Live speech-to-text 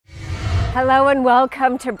Hello and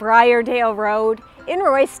welcome to Briardale Road in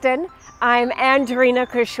Royston. I'm Andrina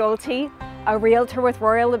Koch-Schulte, a realtor with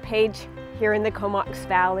Royal LePage here in the Comox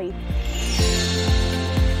Valley.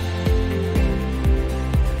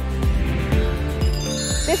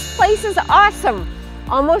 This place is awesome.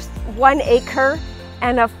 Almost 1 acre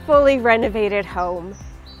and a fully renovated home.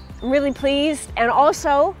 I'm really pleased, and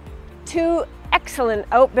also 2 excellent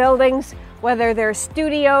outbuildings, whether they're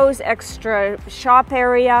studios, extra shop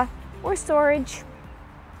area, or storage.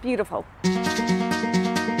 Beautiful.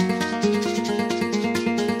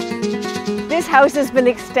 This house has been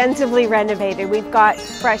extensively renovated. We've got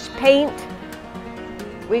fresh paint,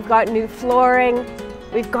 we've got new flooring,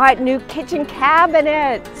 we've got new kitchen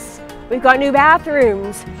cabinets, we've got new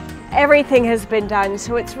bathrooms. Everything has been done,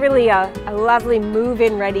 so it's really a lovely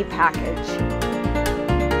move-in ready package.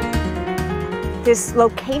 This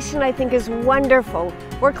location, I think, is wonderful.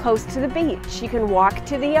 We're close to the beach. You can walk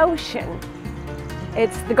to the ocean.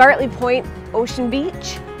 It's the Gartley Point Ocean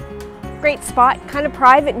Beach. Great spot, kind of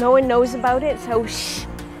private, no one knows about it, so shh,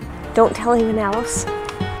 don't tell anyone else.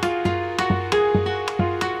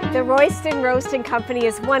 The Royston Roasting Company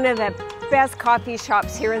is one of the best coffee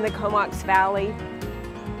shops here in the Comox Valley.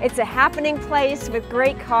 It's a happening place with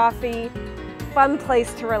great coffee, fun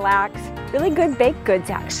place to relax, really good baked goods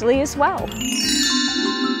actually as well.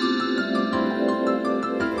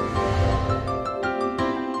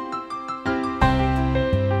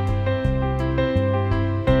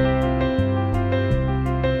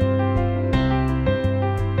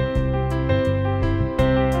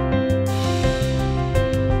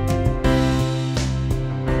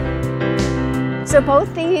 So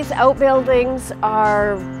both these outbuildings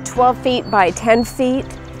are 12 feet by 10 feet.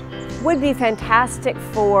 Would be fantastic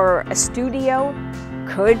for a studio.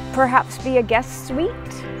 Could perhaps be a guest suite.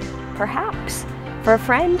 Perhaps for a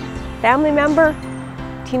friend, family member,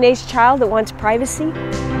 teenage child that wants privacy.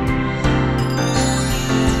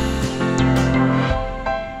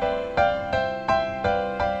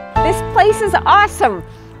 This place is awesome.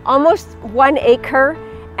 Almost 1 acre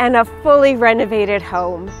and a fully renovated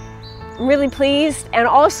home. I'm really pleased, and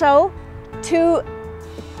also 2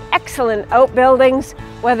 excellent outbuildings,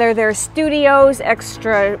 whether they're studios,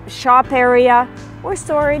 extra shop area, or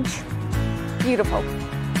storage. Beautiful.